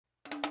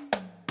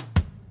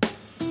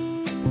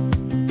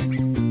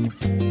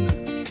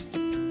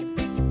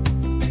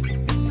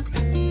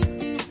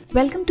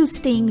Welcome to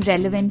Staying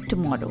Relevant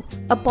Tomorrow,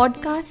 a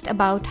podcast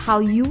about how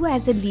you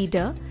as a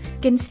leader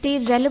can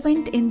stay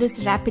relevant in this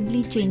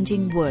rapidly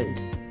changing world.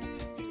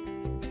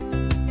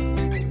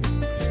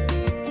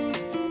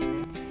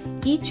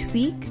 Each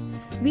week,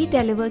 we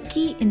deliver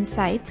key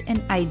insights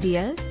and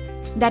ideas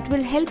that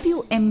will help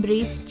you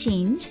embrace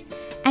change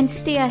and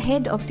stay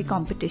ahead of the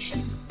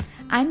competition.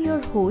 I'm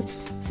your host,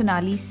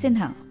 Sonali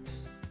Sinha.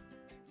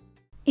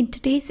 In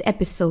today's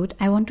episode,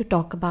 I want to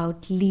talk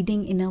about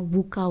leading in a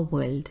VUCA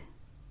world.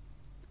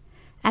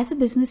 As a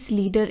business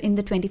leader in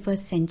the 21st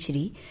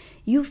century,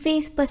 you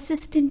face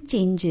persistent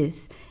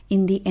changes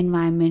in the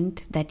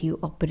environment that you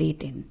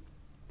operate in.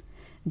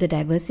 The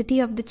diversity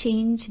of the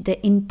change,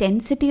 the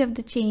intensity of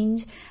the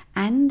change,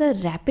 and the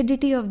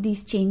rapidity of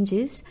these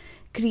changes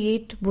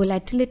create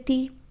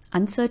volatility,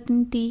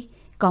 uncertainty,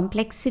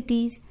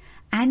 complexity,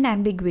 and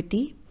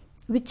ambiguity,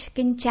 which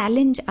can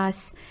challenge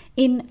us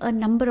in a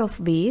number of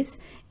ways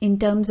in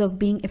terms of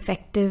being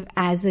effective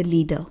as a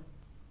leader.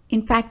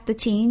 In fact, the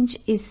change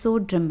is so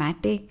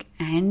dramatic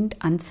and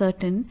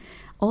uncertain,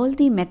 all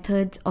the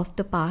methods of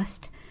the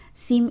past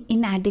seem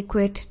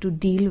inadequate to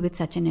deal with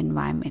such an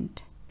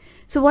environment.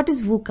 So what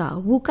is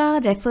VUCA?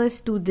 VUCA refers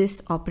to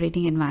this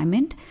operating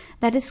environment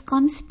that is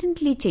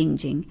constantly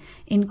changing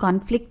in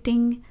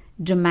conflicting,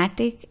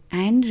 dramatic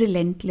and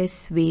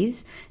relentless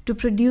ways to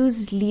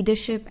produce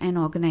leadership and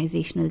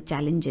organizational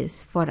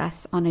challenges for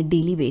us on a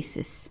daily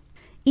basis.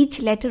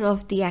 Each letter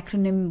of the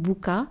acronym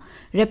VUCA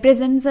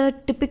represents a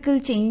typical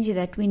change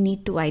that we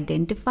need to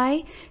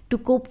identify to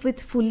cope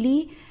with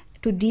fully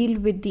to deal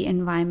with the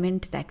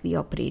environment that we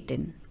operate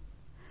in.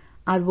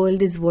 Our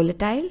world is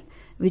volatile,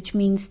 which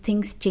means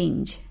things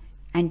change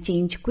and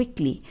change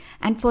quickly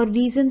and for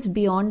reasons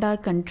beyond our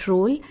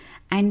control,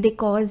 and they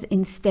cause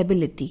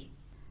instability.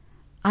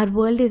 Our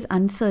world is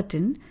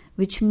uncertain,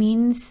 which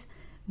means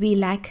we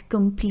lack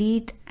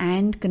complete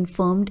and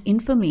confirmed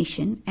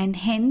information, and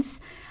hence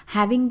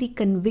having the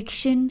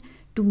conviction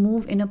to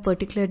move in a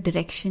particular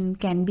direction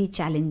can be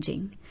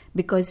challenging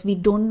because we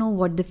don't know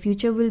what the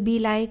future will be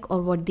like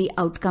or what the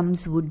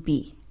outcomes would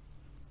be.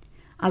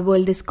 Our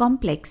world is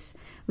complex,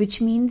 which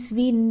means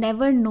we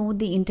never know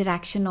the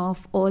interaction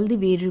of all the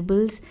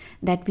variables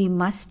that we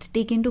must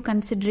take into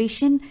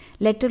consideration,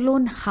 let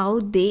alone how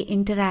they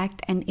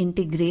interact and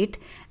integrate,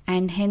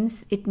 and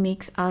hence it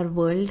makes our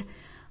world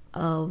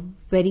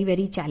very,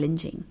 very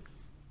challenging.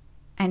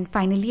 And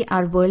finally,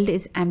 our world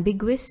is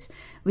ambiguous,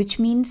 which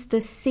means the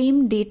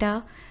same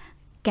data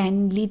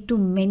can lead to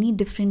many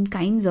different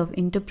kinds of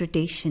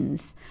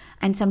interpretations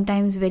and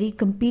sometimes very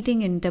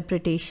competing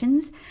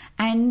interpretations,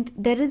 and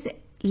there is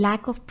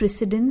lack of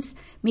precedence,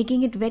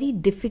 making it very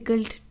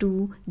difficult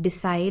to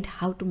decide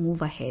how to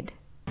move ahead.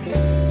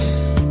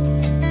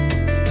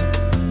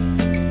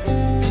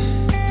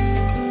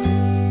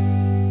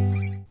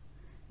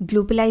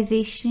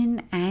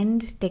 Globalization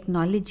and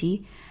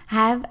technology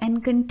have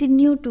and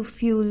continue to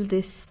fuel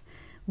this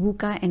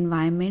VUCA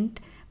environment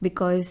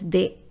because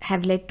they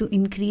have led to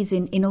increase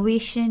in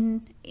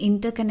innovation,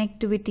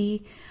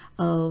 interconnectivity,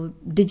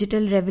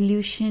 digital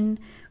revolution,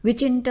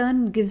 which in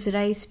turn gives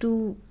rise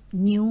to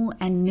new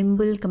and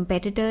nimble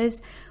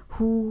competitors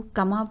who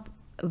come up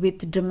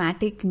with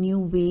dramatic new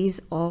ways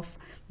of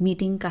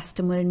meeting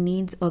customer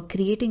needs or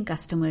creating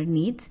customer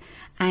needs,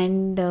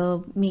 and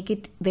make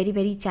it very,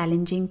 very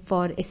challenging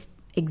for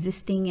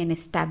existing and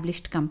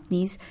established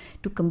companies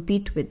to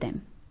compete with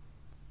them.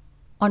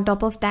 On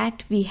top of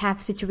that, we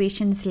have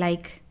situations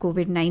like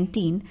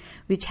COVID-19,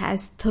 which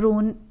has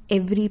thrown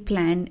every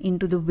plan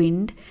into the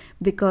wind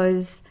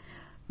because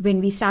when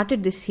we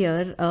started this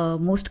year,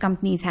 most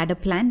companies had a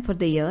plan for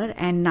the year,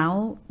 and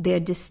now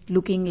they're just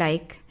looking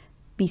like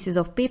pieces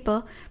of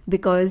paper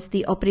because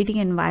the operating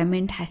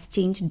environment has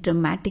changed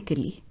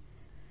dramatically.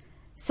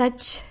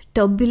 Such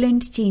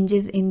turbulent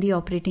changes in the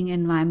operating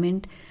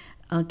environment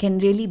can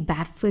really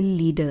baffle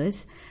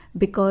leaders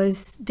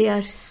because they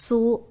are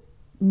so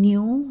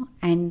new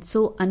and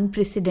so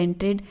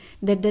unprecedented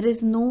that there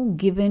is no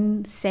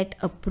given set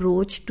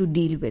approach to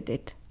deal with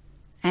it.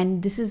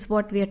 And this is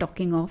what we are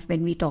talking of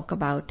when we talk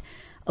about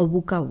a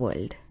VUCA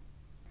world.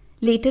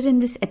 Later in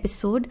this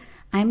episode,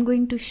 I'm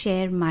going to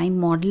share my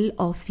model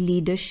of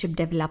leadership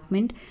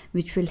development,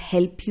 which will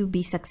help you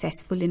be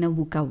successful in a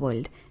VUCA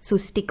world. So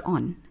stick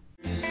on.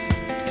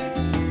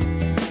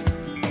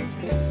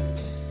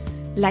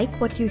 Like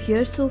what you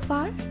hear so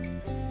far?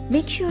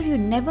 Make sure you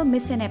never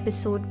miss an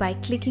episode by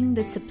clicking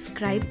the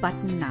subscribe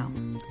button now.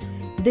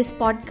 This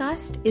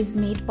podcast is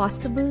made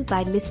possible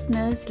by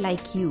listeners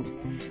like you.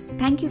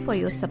 Thank you for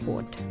your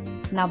support.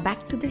 Now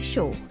back to the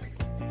show.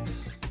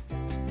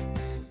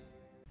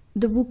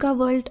 The VUCA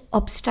world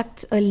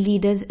obstructs a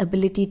leader's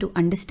ability to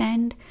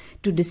understand,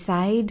 to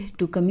decide,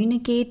 to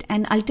communicate,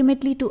 and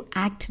ultimately to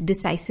act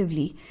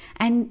decisively.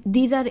 And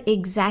these are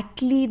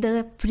exactly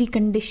the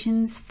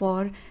preconditions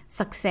for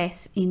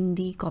success in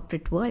the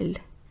corporate world.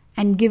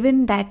 And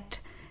given that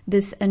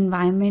this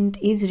environment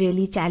is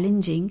really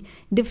challenging,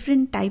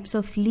 different types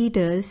of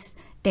leaders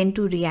tend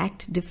to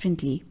react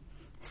differently.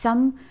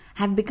 Some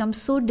have become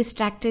so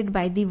distracted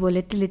by the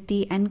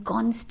volatility and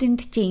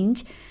constant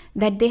change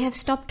that they have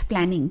stopped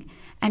planning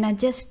and are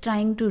just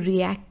trying to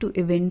react to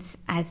events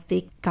as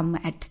they come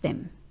at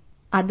them.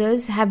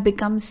 Others have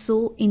become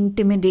so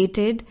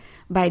intimidated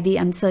by the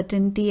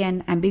uncertainty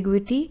and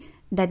ambiguity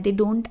that they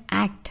don't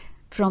act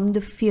from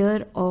the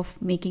fear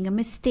of making a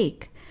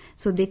mistake.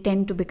 So they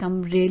tend to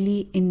become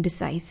really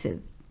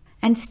indecisive.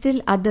 And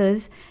still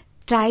others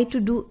try to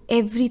do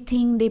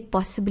everything they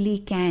possibly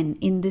can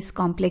in this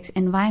complex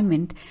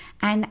environment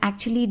and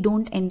actually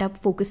don't end up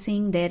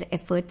focusing their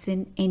efforts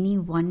in any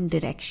one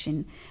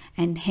direction.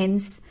 And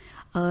hence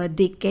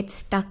they get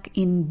stuck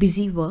in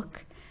busy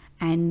work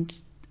and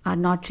are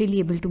not really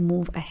able to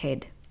move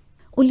ahead.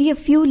 Only a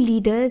few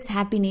leaders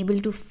have been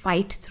able to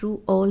fight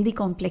through all the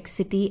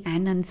complexity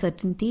and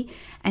uncertainty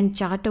and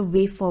chart a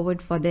way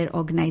forward for their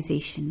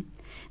organization.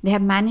 They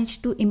have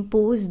managed to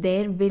impose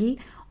their will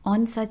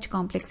on such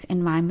complex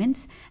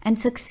environments and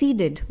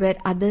succeeded where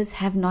others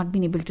have not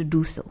been able to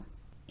do so.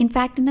 In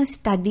fact, in a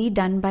study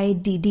done by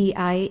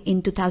DDI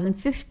in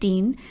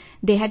 2015,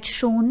 they had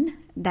shown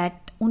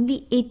that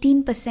only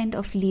 18%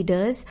 of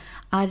leaders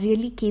are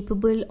really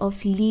capable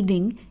of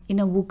leading in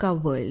a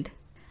VUCA world.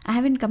 I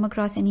haven't come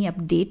across any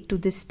update to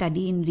this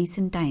study in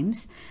recent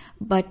times,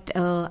 but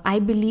I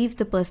believe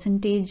the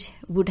percentage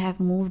would have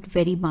moved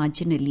very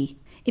marginally.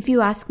 If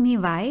you ask me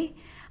why,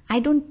 I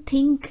don't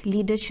think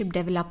leadership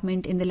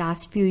development in the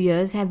last few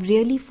years have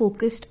really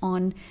focused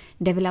on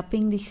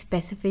developing the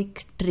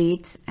specific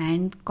traits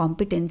and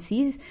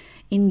competencies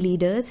in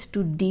leaders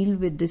to deal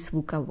with this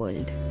VUCA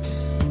world.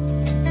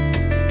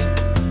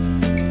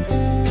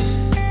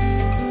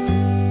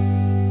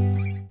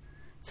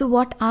 So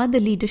what are the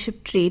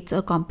leadership traits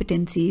or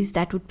competencies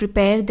that would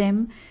prepare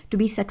them to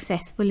be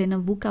successful in a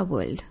VUCA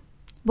world?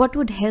 What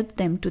would help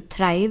them to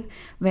thrive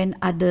when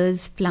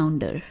others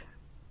flounder?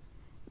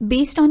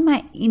 Based on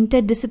my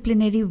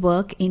interdisciplinary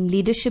work in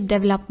leadership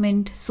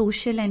development,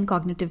 social and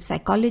cognitive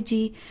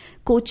psychology,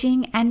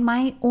 coaching, and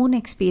my own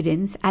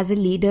experience as a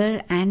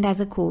leader and as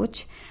a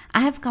coach,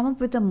 I have come up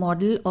with a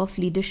model of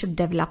leadership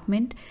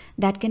development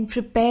that can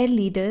prepare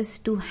leaders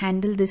to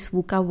handle this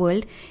VUCA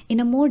world in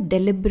a more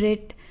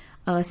deliberate,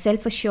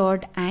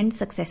 self-assured, and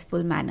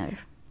successful manner.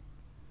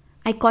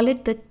 I call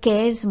it the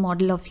CARES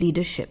model of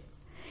leadership.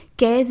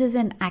 CARES is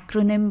an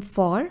acronym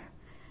for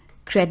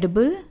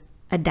credible,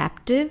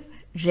 adaptive,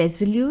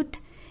 resolute,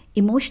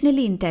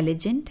 emotionally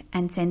intelligent,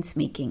 and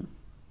sense-making.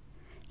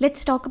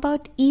 Let's talk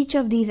about each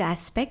of these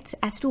aspects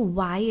as to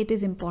why it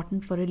is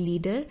important for a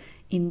leader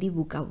in the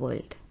VUCA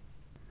world.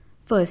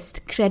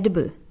 First,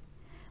 credible.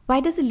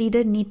 Why does a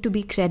leader need to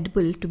be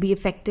credible to be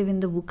effective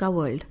in the VUCA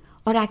world,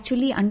 or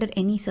actually under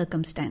any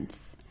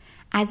circumstance?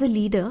 As a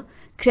leader,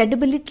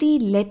 credibility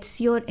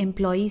lets your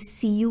employees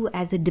see you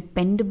as a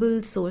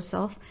dependable source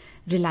of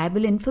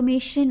reliable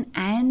information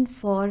and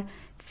for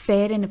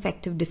fair and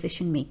effective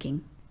decision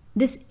making.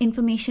 This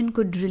information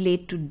could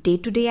relate to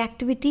day-to-day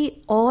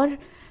activity or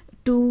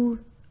to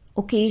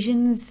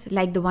occasions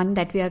like the one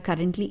that we are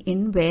currently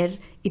in, where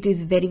it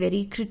is very,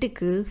 very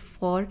critical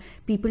for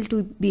people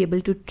to be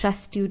able to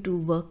trust you to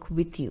work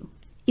with you.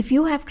 If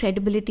you have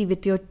credibility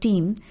with your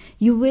team,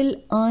 you will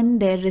earn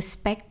their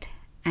respect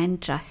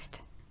and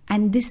trust.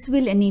 And this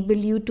will enable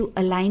you to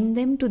align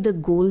them to the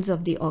goals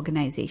of the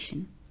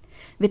organization.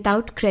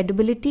 Without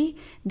credibility,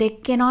 there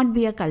cannot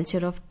be a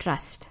culture of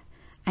trust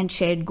and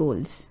shared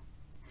goals.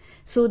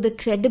 So the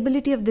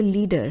credibility of the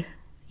leader,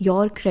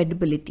 your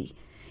credibility,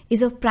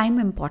 is of prime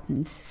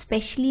importance,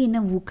 especially in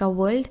a VUCA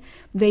world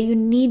where you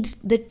need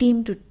the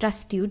team to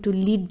trust you to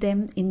lead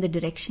them in the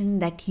direction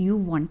that you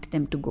want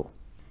them to go.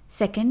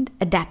 Second,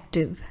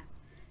 adaptive.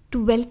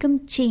 To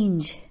welcome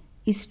change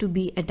is to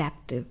be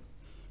adaptive.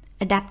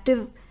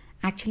 Adaptive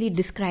actually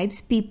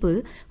describes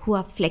people who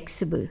are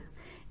flexible.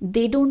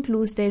 They don't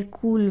lose their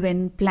cool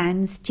when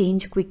plans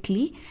change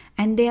quickly,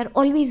 and they are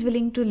always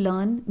willing to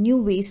learn new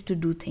ways to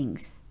do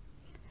things.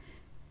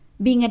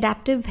 Being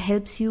adaptive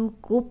helps you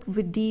cope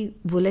with the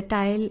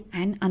volatile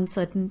and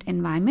uncertain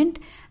environment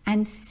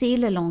and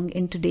sail along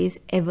in today's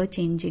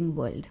ever-changing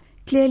world.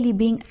 Clearly,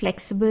 being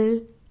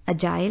flexible,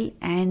 agile,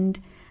 and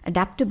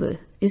adaptable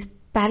is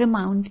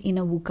paramount in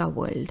a VUCA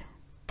world.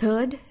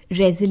 Third,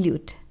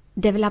 resolute.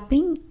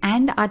 Developing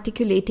and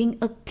articulating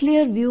a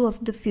clear view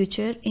of the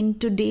future in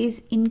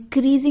today's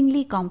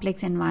increasingly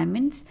complex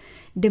environments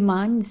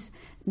demands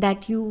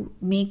that you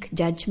make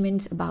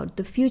judgments about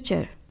the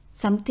future,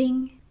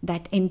 something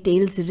that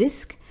entails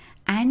risk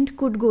and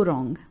could go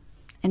wrong,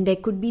 and there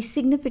could be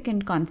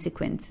significant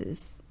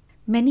consequences.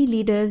 Many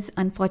leaders,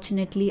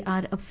 unfortunately,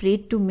 are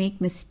afraid to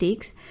make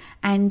mistakes,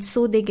 and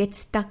so they get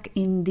stuck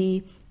in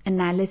the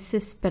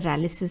analysis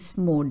paralysis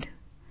mode.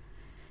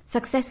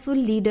 Successful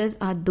leaders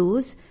are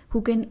those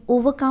who can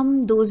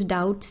overcome those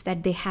doubts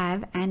that they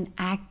have and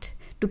act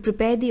to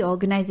prepare the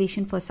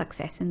organization for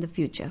success in the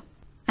future.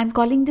 I'm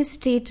calling this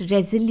trait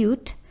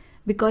resolute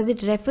because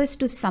it refers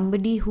to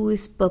somebody who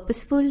is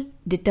purposeful,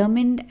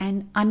 determined,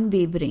 and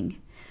unwavering.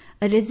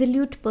 A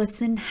resolute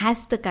person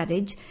has the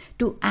courage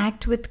to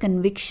act with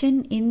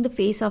conviction in the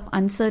face of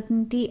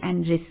uncertainty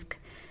and risk,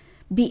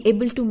 be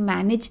able to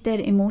manage their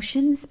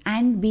emotions,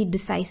 and be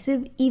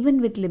decisive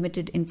even with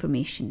limited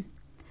information.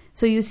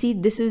 So you see,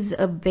 this is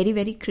a very,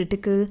 very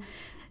critical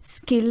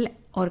skill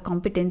or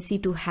competency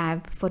to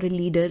have for a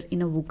leader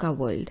in a VUCA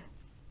world.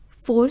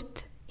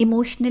 Fourth,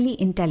 emotionally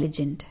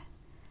intelligent.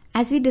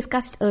 As we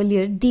discussed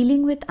earlier,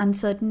 dealing with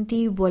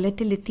uncertainty,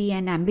 volatility,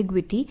 and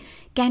ambiguity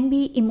can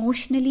be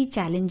emotionally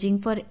challenging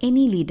for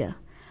any leader.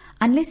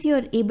 Unless you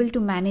are able to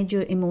manage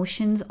your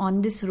emotions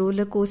on this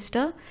roller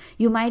coaster,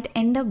 you might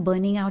end up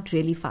burning out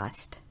really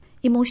fast.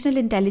 Emotional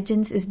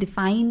intelligence is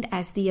defined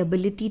as the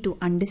ability to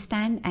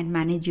understand and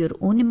manage your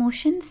own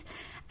emotions,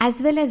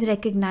 as well as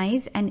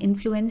recognize and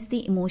influence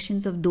the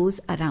emotions of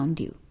those around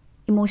you.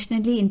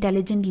 Emotionally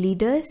intelligent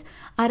leaders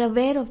are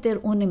aware of their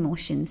own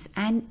emotions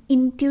and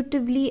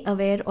intuitively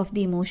aware of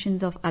the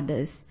emotions of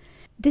others.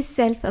 This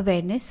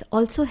self-awareness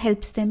also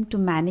helps them to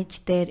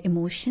manage their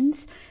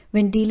emotions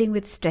when dealing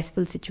with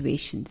stressful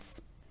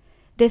situations.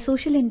 Their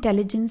social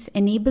intelligence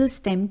enables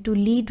them to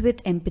lead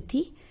with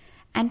empathy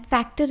and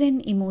factor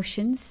in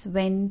emotions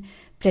when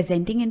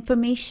presenting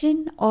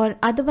information or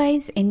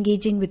otherwise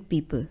engaging with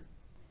people.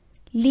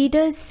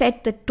 Leaders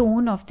set the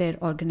tone of their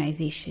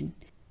organization.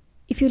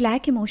 If you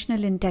lack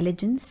emotional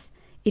intelligence,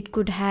 it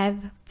could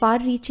have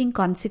far-reaching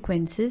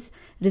consequences,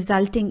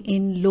 resulting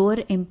in lower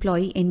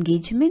employee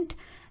engagement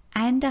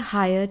and a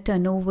higher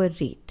turnover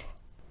rate.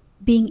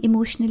 Being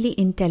emotionally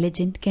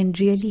intelligent can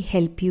really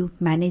help you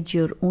manage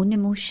your own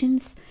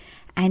emotions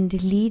and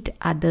lead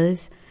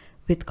others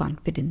with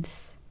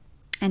confidence.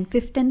 And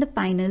fifth and the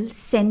final,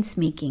 sense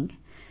making.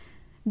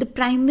 The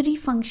primary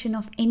function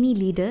of any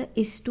leader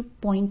is to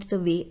point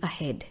the way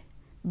ahead.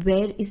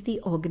 Where is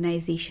the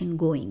organization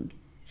going?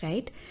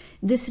 Right?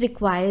 This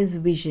requires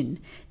vision,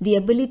 the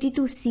ability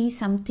to see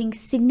something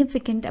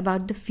significant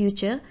about the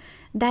future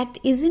that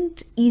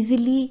isn't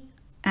easily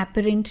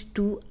apparent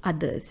to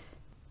others.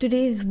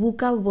 Today's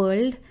VUCA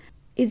world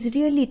is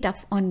really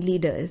tough on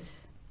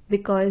leaders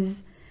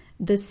because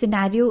the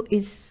scenario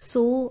is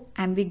so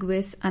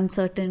ambiguous,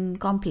 uncertain,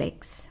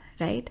 complex,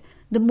 right?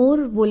 The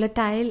more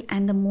volatile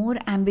and the more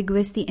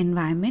ambiguous the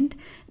environment,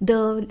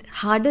 the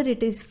harder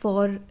it is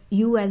for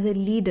you as a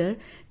leader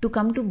to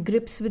come to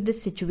grips with the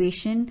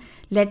situation,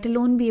 let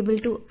alone be able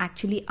to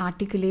actually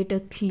articulate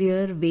a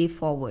clear way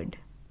forward.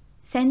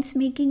 Sense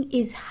making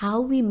is how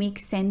we make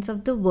sense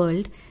of the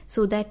world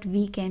so that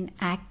we can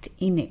act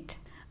in it.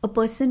 A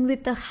person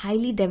with a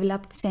highly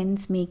developed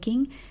sense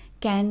making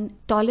can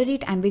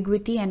tolerate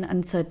ambiguity and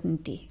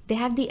uncertainty. They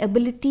have the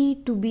ability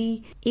to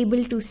be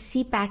able to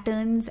see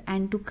patterns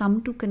and to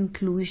come to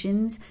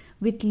conclusions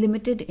with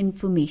limited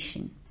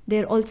information.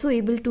 They're also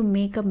able to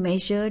make a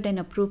measured and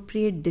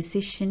appropriate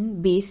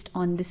decision based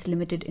on this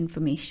limited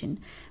information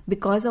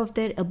because of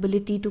their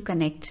ability to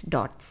connect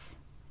dots.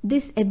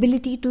 This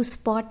ability to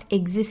spot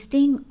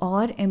existing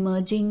or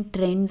emerging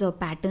trends or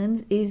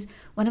patterns is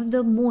one of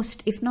the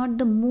most, if not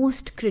the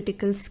most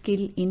critical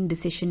skill in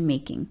decision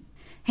making.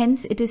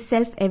 Hence, it is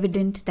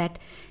self-evident that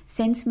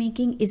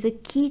sense-making is a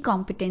key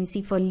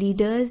competency for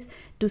leaders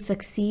to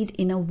succeed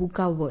in a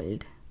VUCA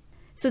world.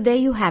 So there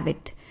you have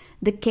it,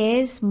 the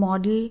CARES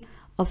model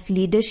of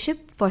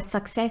leadership for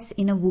success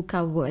in a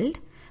VUCA world,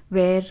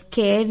 where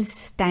CARES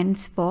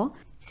stands for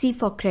C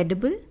for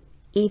credible,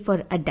 A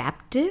for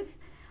adaptive,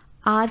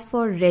 R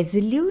for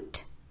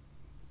resolute,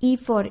 E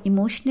for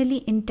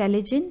emotionally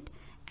intelligent,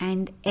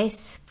 and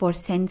S for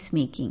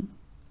sense-making.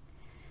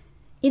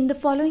 In the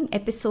following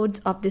episodes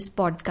of this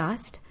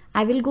podcast,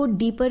 I will go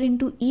deeper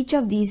into each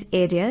of these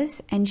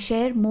areas and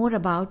share more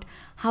about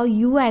how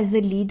you as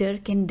a leader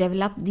can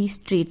develop these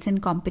traits and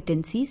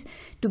competencies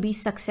to be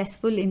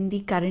successful in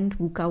the current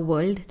VUCA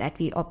world that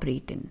we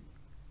operate in.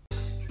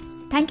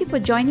 Thank you for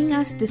joining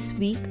us this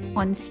week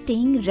on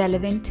Staying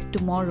Relevant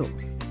Tomorrow.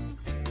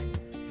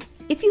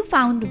 If you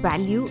found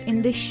value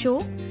in this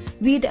show,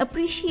 we'd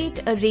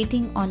appreciate a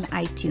rating on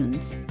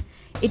iTunes.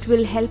 It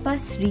will help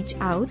us reach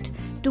out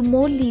to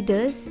more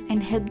leaders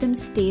and help them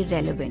stay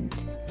relevant.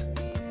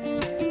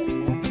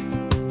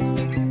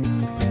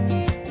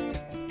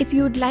 If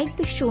you'd like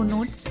the show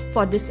notes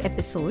for this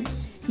episode,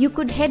 you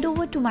could head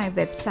over to my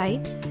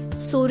website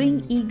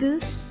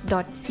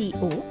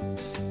soaringeagles.co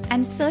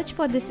and search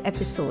for this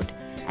episode,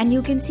 and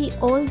you can see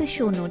all the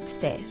show notes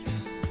there.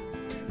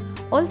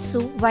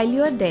 Also, while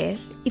you're there,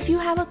 if you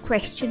have a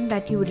question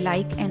that you would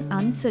like an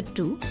answer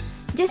to,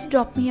 just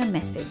drop me a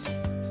message.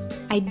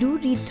 I do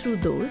read through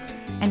those,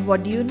 and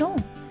what do you know?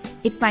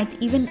 It might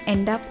even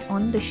end up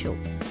on the show.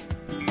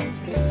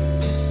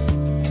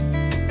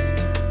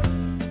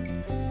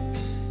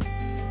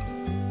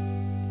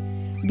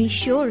 Be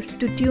sure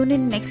to tune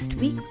in next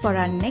week for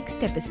our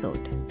next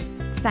episode.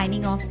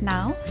 Signing off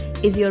now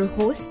is your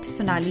host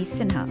Sonali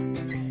Sinha.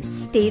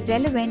 Stay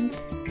relevant.